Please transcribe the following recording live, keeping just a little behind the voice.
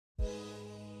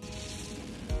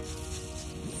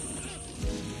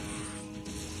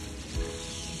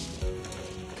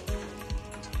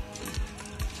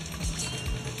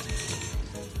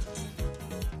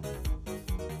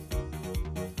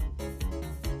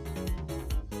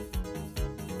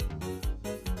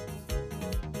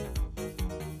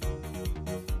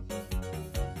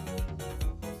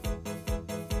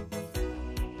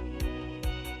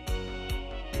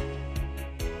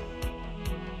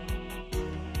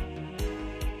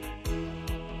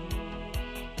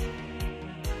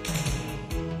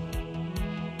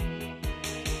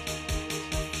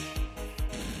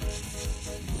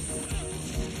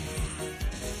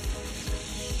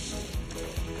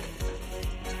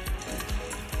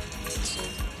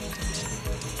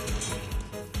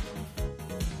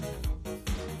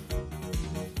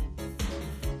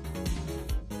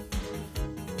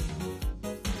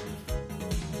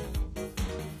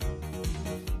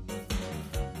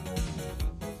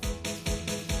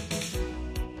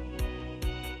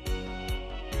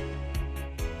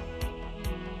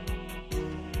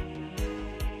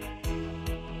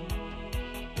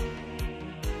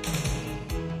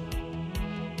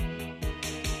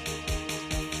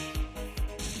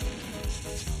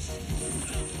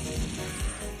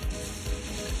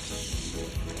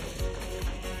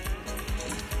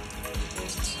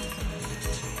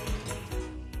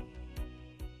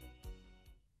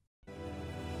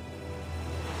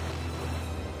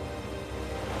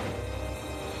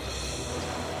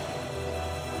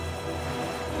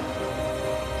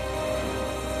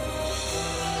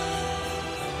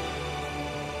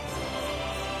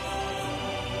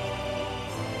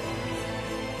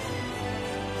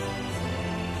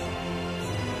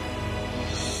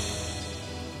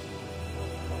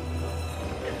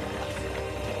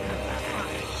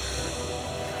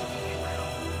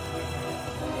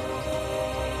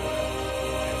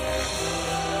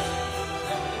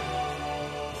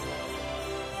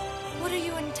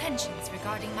intentions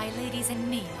regarding my ladies and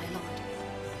me, my lord.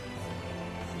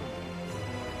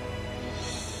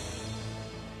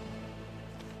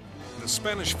 The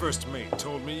Spanish first mate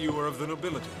told me you were of the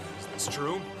nobility. Is this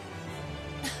true?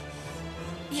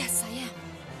 Yes, I am.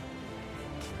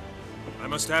 I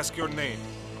must ask your name.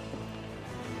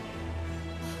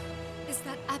 Is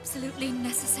that absolutely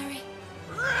necessary?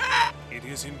 It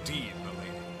is indeed,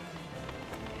 milady.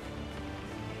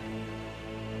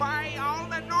 By all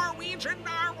the Norwegian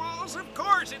narwhals, of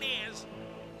course it is.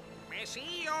 Missy,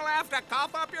 you'll have to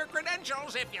cough up your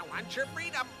credentials if you want your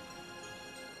freedom.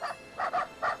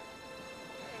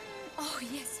 Oh,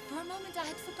 yes. For a moment I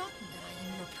had forgotten that I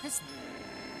am your prisoner.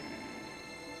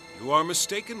 You are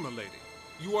mistaken, milady.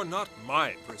 You are not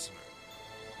my prisoner,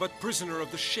 but prisoner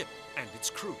of the ship and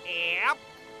its crew. Yep.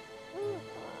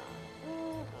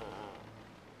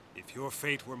 If your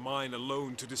fate were mine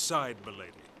alone to decide,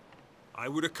 milady, I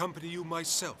would accompany you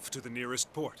myself to the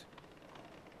nearest port.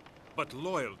 But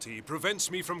loyalty prevents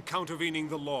me from countervening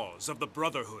the laws of the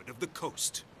Brotherhood of the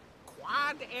Coast.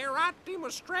 Quod erat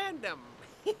demonstrandum.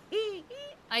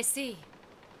 I see.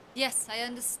 Yes, I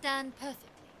understand perfectly.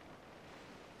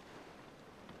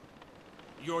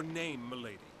 Your name,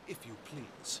 milady, if you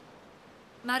please.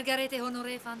 Margarethe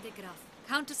Honoré van de Graaf,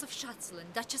 Countess of Schatzl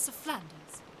and Duchess of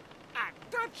Flanders. A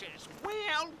duchess?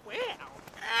 Well, well.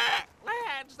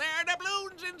 Lads, there are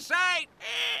doubloons in sight.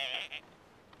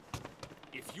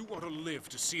 If you want to live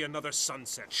to see another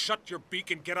sunset, shut your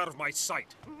beak and get out of my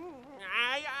sight.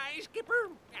 Aye, aye, Skipper.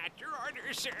 At your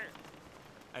orders, sir.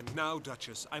 And now,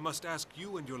 Duchess, I must ask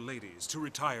you and your ladies to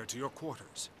retire to your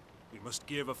quarters. We must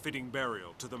give a fitting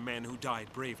burial to the men who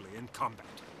died bravely in combat.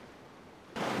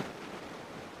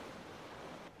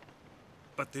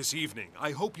 But this evening,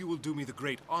 I hope you will do me the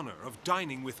great honor of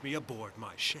dining with me aboard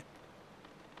my ship.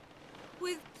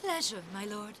 With pleasure, my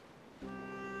lord.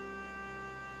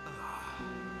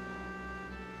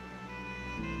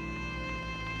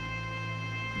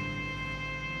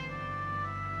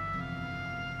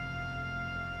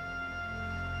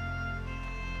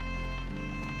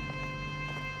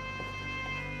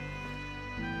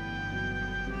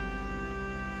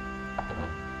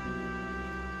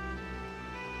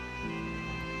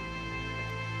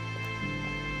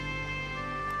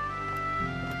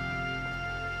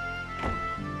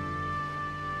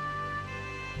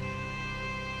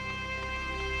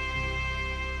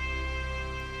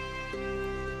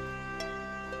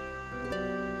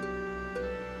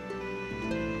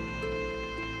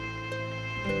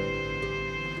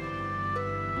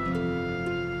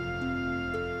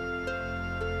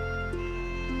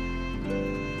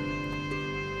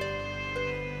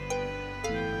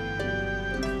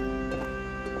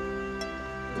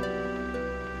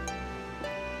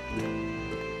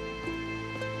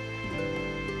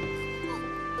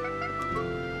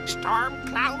 Storm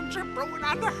clouds are brewing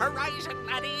on the horizon,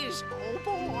 laddies. Oh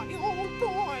boy, oh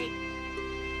boy.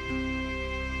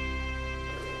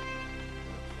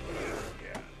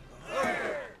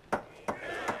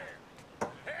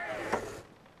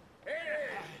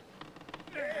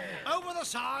 Over the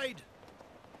side.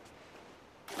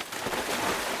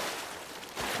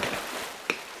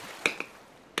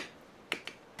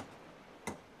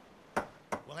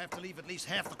 We'll have to leave at least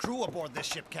half the crew aboard this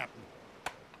ship, Captain.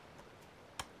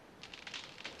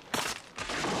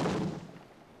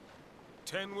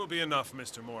 10 will be enough,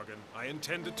 Mr. Morgan. I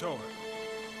intend to tow her.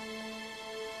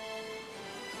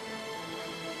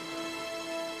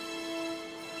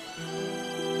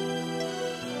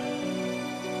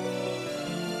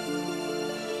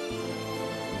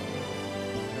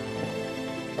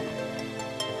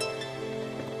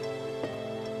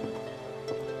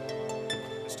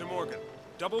 Mr. Morgan,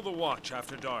 double the watch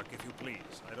after dark, if you please.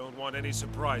 I don't want any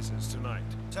surprises tonight.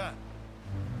 Sir.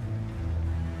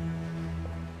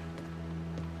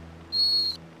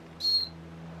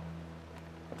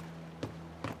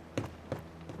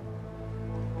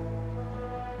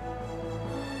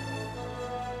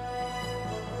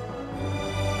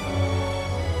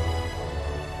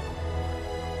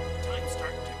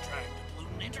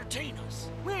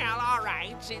 Well, all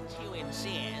right, since you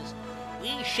insist.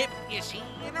 We shipped, you see,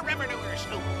 in a revenue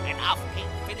sloop, and off came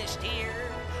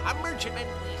Finisterre. A merchantman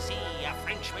we see, a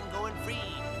Frenchman going free.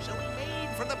 So we made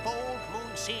for the bold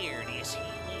Moonseer, do you see?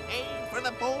 We made for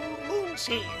the bold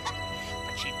Moonseer.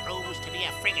 But she proves to be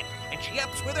a frigate, and she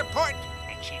ups with her port,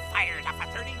 and she fires off a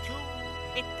 32.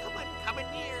 It coming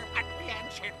near, but we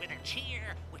answered with a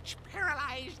cheer, which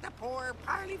paralyzed the poor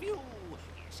Parleyview.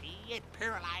 You see, it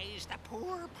paralyzed the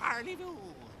poor Parleyview.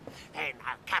 And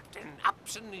our captain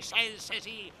ups and he says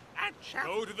he, "That ship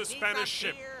Go to the need Spanish not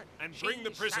ship fear. and bring the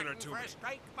She's prisoner starting to for me." a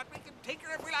strike, but we can take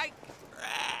her if we like.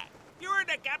 You're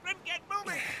the captain. Get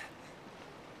moving.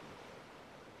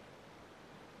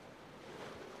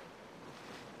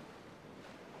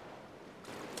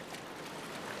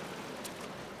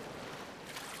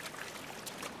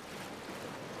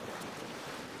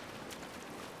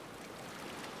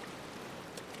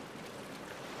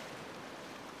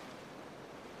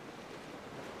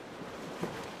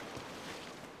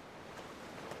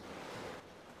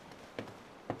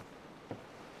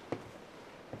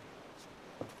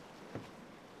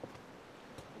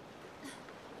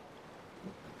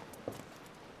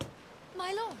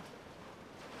 My lord.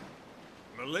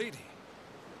 Milady.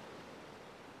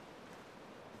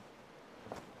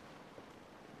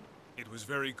 It was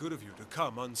very good of you to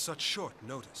come on such short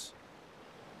notice.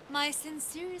 My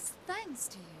sincerest thanks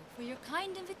to you for your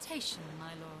kind invitation,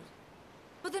 my lord.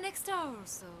 For the next hour or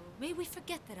so, may we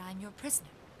forget that I'm your prisoner.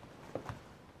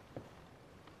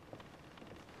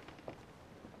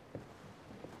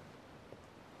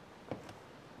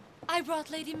 I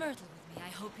brought Lady Myrtle with me. I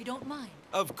hope you don't mind.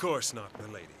 Of course not,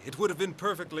 milady. It would have been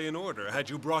perfectly in order had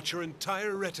you brought your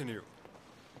entire retinue.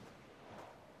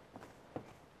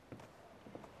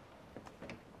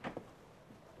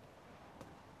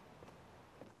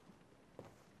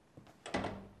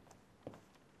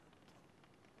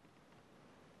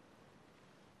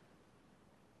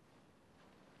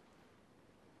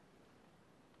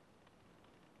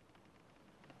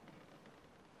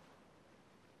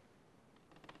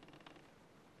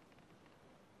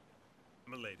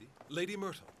 Milady, Lady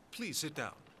Myrtle, please sit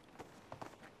down.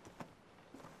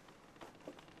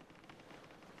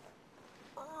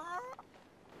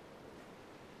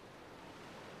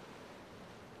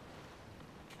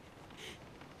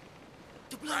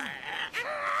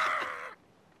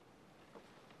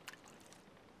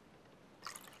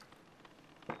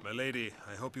 Milady,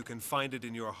 I hope you can find it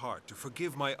in your heart to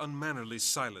forgive my unmannerly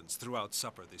silence throughout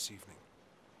supper this evening.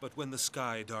 But when the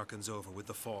sky darkens over with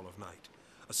the fall of night,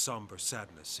 a somber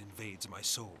sadness invades my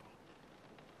soul.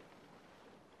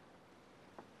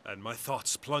 And my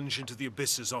thoughts plunge into the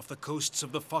abysses off the coasts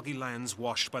of the foggy lands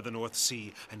washed by the North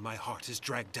Sea, and my heart is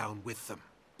dragged down with them.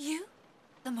 You?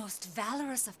 The most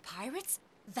valorous of pirates?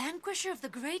 Vanquisher of the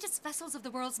greatest vessels of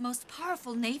the world's most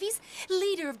powerful navies?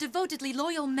 Leader of devotedly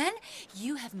loyal men?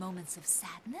 You have moments of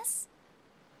sadness?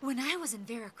 When I was in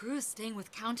Veracruz staying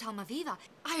with Count Almaviva,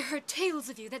 I heard tales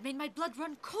of you that made my blood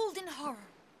run cold in horror.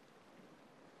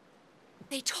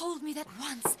 They told me that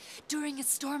once, during a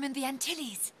storm in the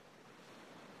Antilles,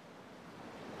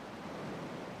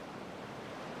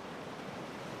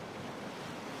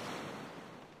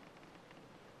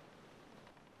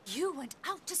 you went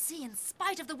out to sea in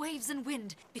spite of the waves and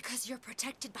wind, because you're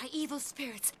protected by evil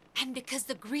spirits, and because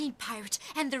the green pirate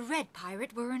and the red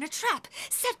pirate were in a trap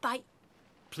set by...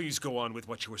 Please go on with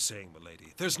what you were saying,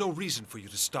 milady. There's no reason for you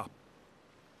to stop.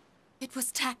 It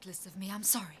was tactless of me, I'm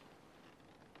sorry.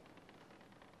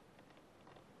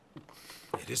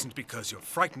 It isn't because you're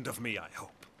frightened of me, I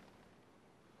hope.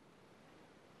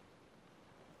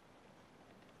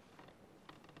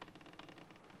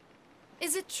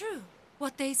 Is it true,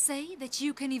 what they say, that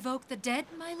you can evoke the dead,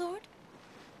 my lord?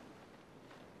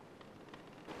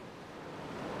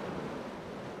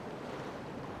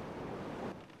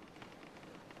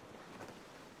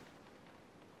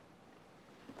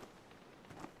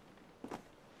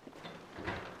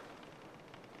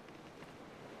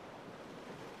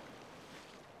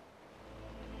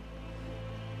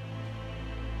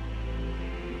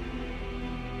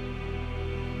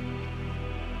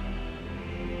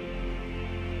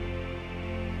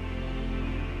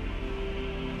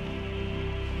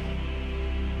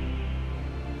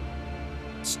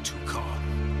 It's too calm.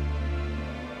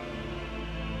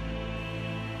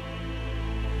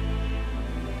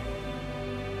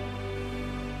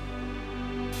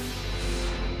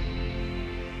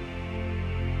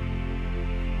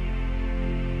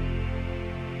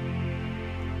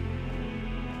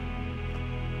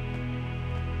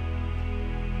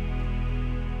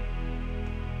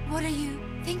 What are you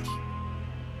thinking?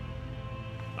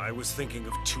 I was thinking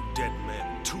of two dead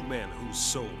men, two men whose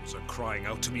souls are crying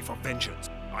out to me for vengeance.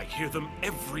 I hear them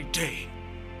every day.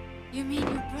 You mean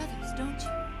your brothers, don't you?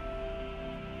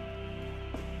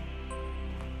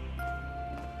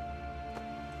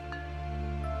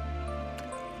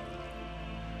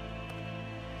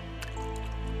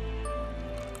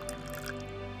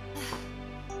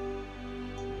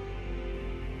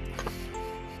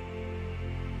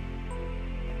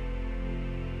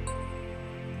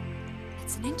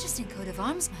 It's an interesting coat of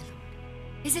arms, my lord.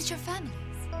 Is it your family's?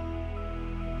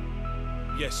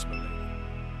 Yes, milady.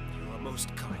 You are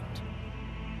most kind.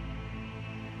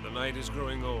 The night is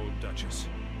growing old, Duchess.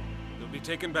 You'll be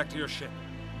taken back to your ship.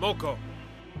 Moko!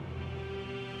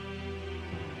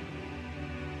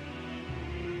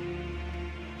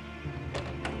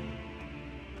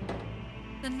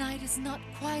 The night is not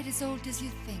quite as old as you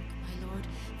think, my lord.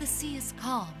 The sea is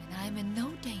calm, and I am in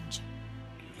no danger.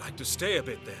 You'd like to stay a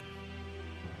bit, then?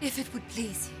 If it would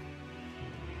please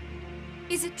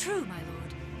you. Is it true, my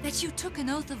lord, that you took an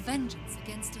oath of vengeance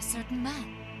against a certain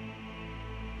man?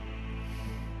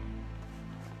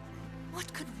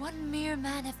 What could one mere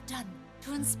man have done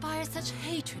to inspire such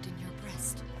hatred in your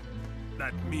breast?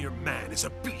 That mere man is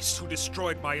a beast who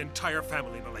destroyed my entire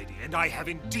family, milady, and I have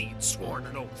indeed sworn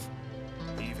an oath.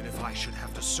 Even if I should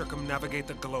have to circumnavigate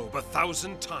the globe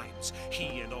 1,000 times,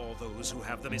 he and all those who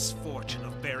have the misfortune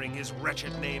of bearing his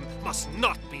wretched name must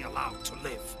not be allowed to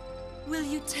live. Will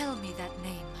you tell me that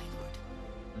name, my lord?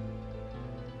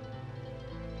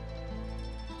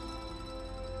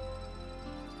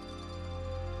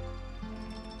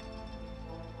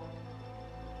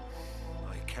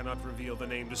 I cannot reveal the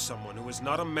name to someone who is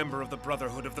not a member of the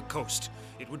Brotherhood of the Coast.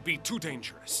 It would be too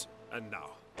dangerous. And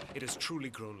now, it has truly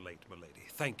grown late, milady.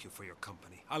 Thank you for your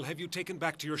company. I'll have you taken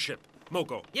back to your ship.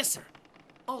 Moko. Yes, sir.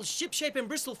 All shipshape and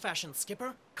Bristol fashion,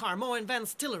 Skipper. Carmo and Van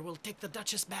Stiller will take the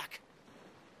Duchess back.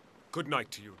 Good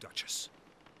night to you, Duchess.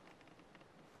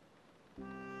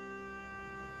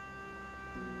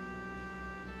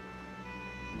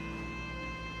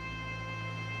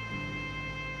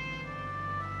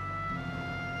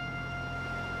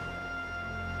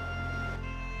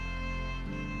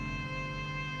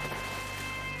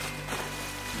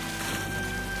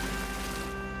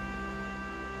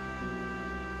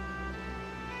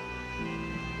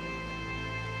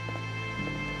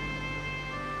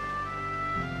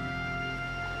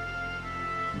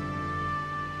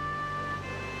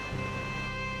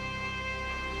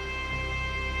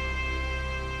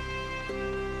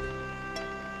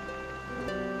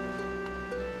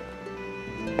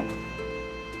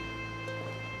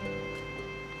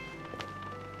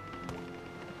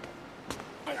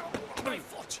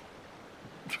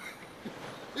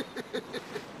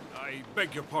 I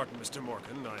beg your pardon, Mr.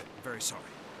 Morgan. I'm very sorry.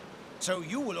 So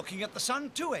you were looking at the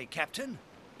sun too, eh, Captain?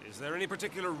 Is there any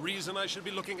particular reason I should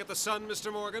be looking at the sun,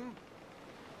 Mr. Morgan?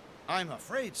 I'm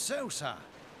afraid so, sir.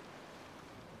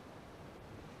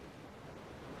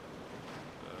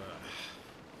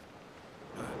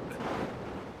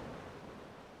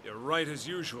 You're right as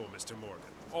usual, Mr. Morgan.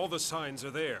 All the signs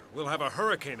are there. We'll have a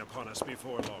hurricane upon us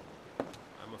before long.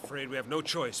 I'm afraid we have no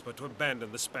choice but to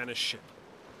abandon the Spanish ship.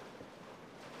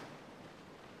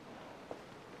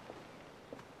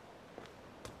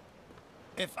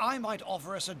 If I might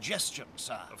offer a suggestion,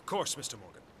 sir. Of course, Mr.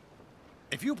 Morgan.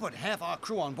 If you put half our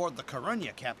crew on board the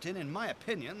Coruña, Captain, in my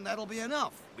opinion, that'll be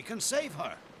enough. We can save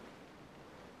her.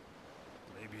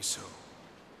 Maybe so.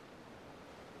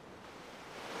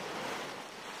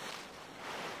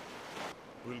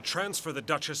 We'll transfer the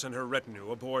Duchess and her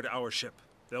retinue aboard our ship.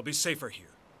 They'll be safer here.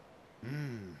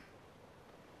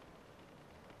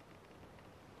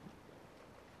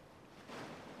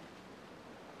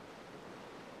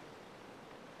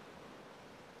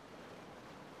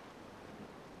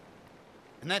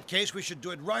 In that case, we should do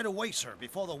it right away, sir,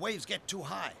 before the waves get too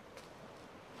high.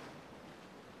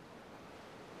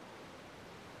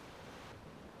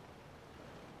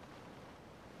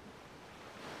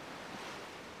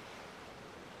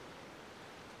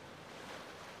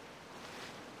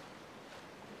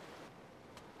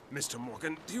 Mr.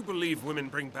 Morgan, do you believe women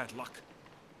bring bad luck?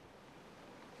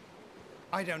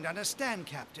 I don't understand,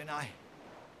 Captain.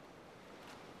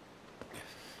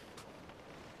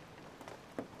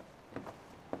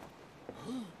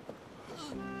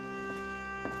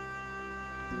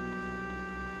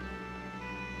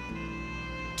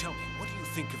 Tell me, what do you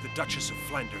think of the Duchess of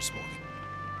Flanders, Morgan?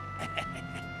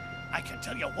 I can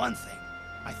tell you one thing.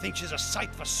 I think she's a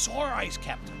sight for sore eyes,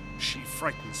 Captain. She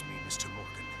frightens me, Mr. Morgan.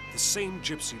 The same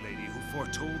gypsy lady who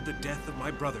foretold the death of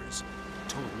my brothers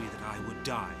told me that I would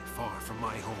die far from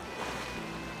my home.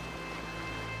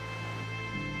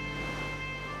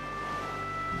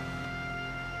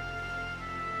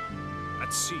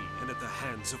 At sea and at the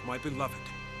hands of my beloved.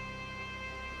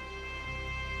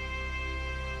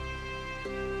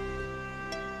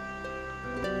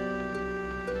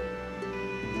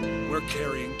 We're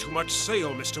carrying too much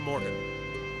sail, Mr. Morgan.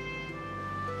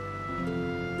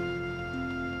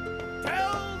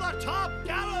 Fill the top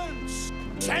gallants!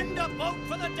 Send a boat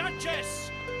for the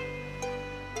Duchess!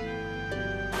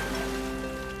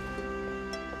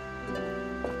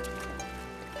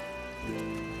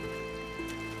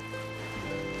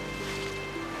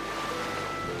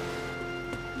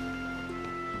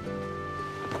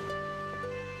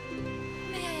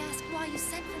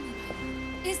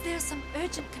 Is there some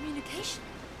urgent communication?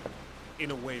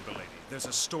 In a way, milady. There's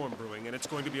a storm brewing, and it's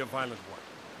going to be a violent one.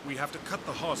 We have to cut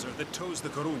the hawser that tows the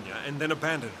Coruña and then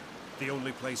abandon her. The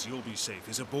only place you'll be safe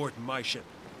is aboard my ship.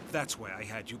 That's why I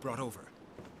had you brought over.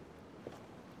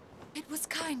 It was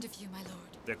kind of you, my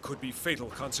lord. There could be fatal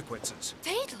consequences.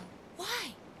 Fatal?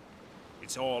 Why?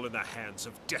 It's all in the hands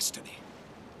of destiny.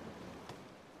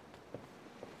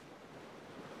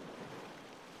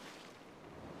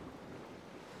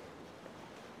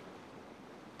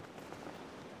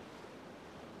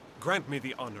 Grant me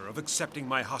the honor of accepting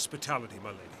my hospitality, my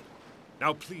lady.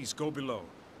 Now please go below.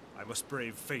 I must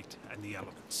brave fate and the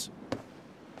elements.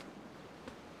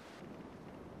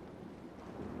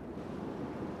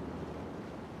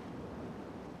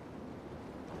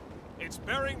 It's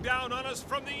bearing down on us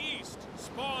from the east.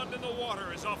 Spawned in the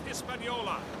waters off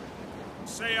Hispaniola.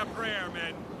 Say a prayer,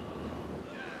 men.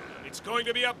 It's going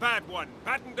to be a bad one.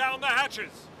 Batten down the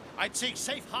hatches. I'd seek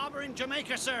safe harbor in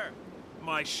Jamaica, sir.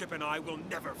 My ship and I will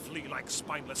never flee like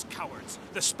spineless cowards.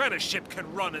 The Spanish ship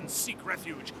can run and seek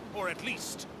refuge, or at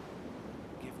least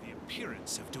give the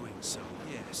appearance of doing so,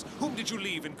 yes. Whom did you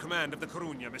leave in command of the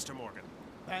Coruña, Mr. Morgan?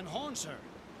 Van Horn, sir.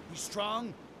 He's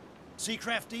strong,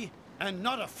 sea-crafty, and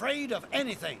not afraid of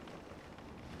anything.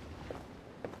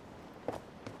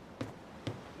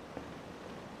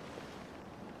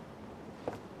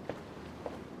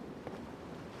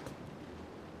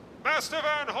 Master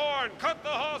Van Horn, cut the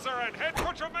hawser and head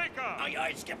for Jamaica! Aye,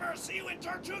 aye, skipper. See you in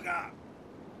Tortuga.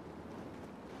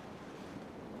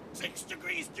 6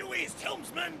 degrees due east,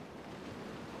 helmsman.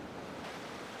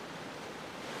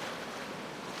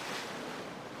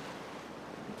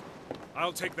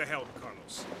 I'll take the helm,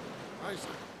 Carlos. Aye, sir.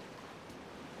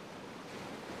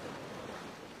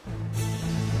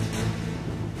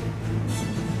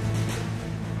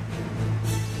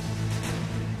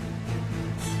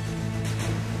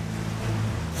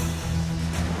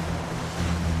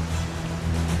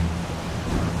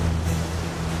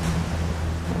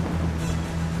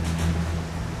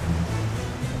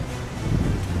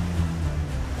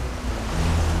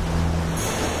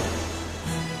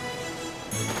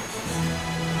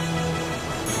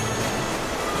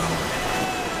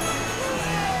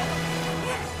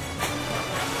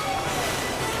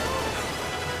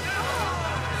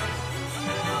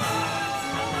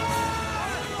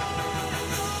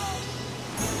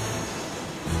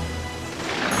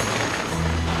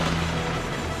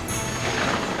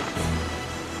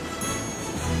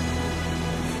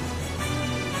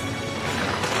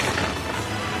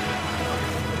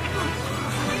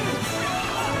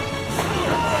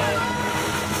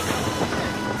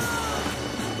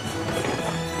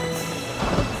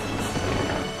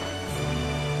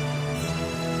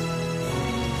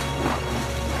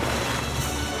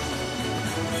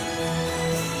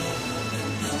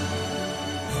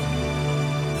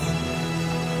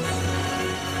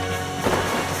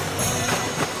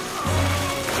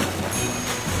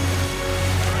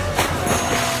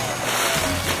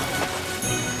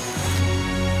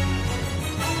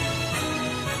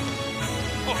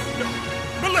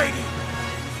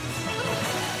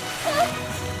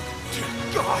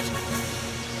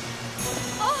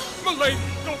 Milady,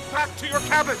 go back to your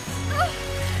cabin!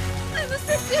 I must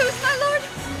refuse, my lord!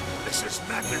 This is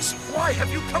madness. Why have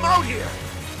you come out here?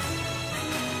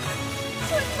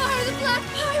 To admire the Black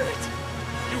Pirate!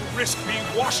 You risk being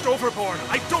washed overboard.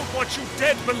 I don't want you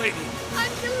dead, milady.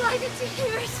 I'm delighted to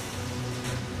hear it.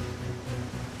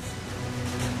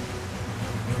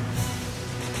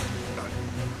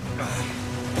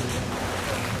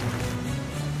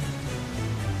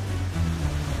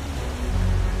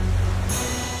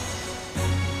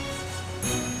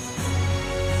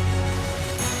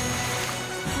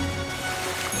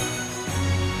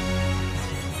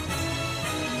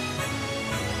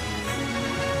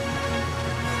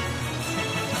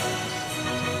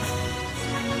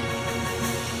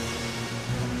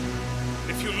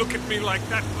 Look at me like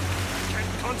that, but I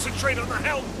can't concentrate on the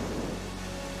helm.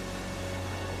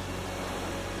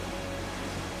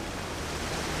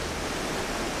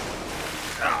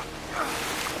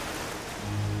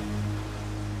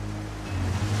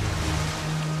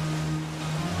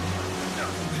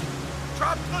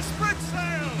 Drop the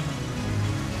spritsail!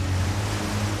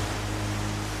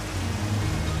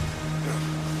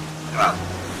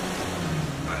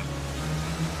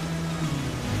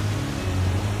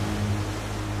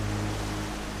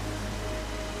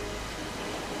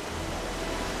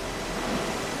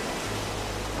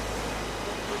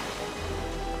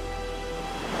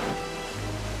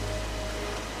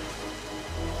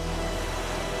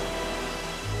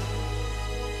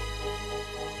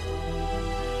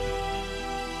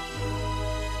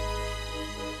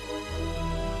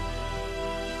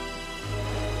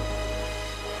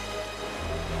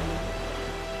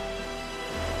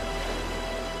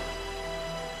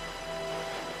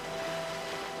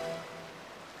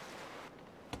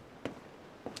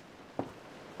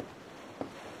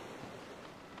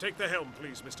 Take the helm,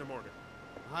 please, Mr. Morgan.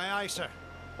 Aye, aye, sir.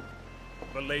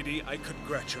 Milady, I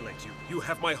congratulate you. You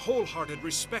have my wholehearted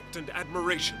respect and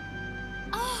admiration.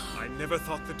 Oh, I never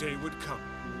thought the day would come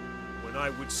when I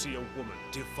would see a woman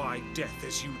defy death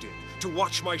as you did, to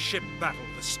watch my ship battle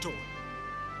the storm.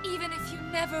 even if you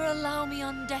never allow me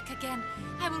on deck again,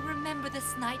 I will remember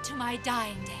this night to my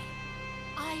dying day.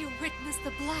 I witnessed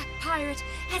the Black Pirate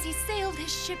as he sailed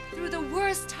his ship through the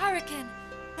worst hurricane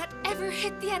that ever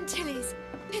hit the Antilles.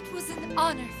 It was an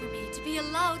honor for me to be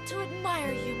allowed to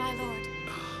admire you, my lord.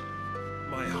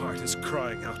 My heart is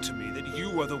crying out to me that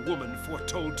you are the woman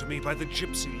foretold to me by the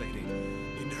gypsy lady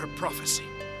in her prophecy.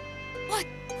 What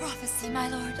prophecy, my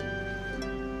lord?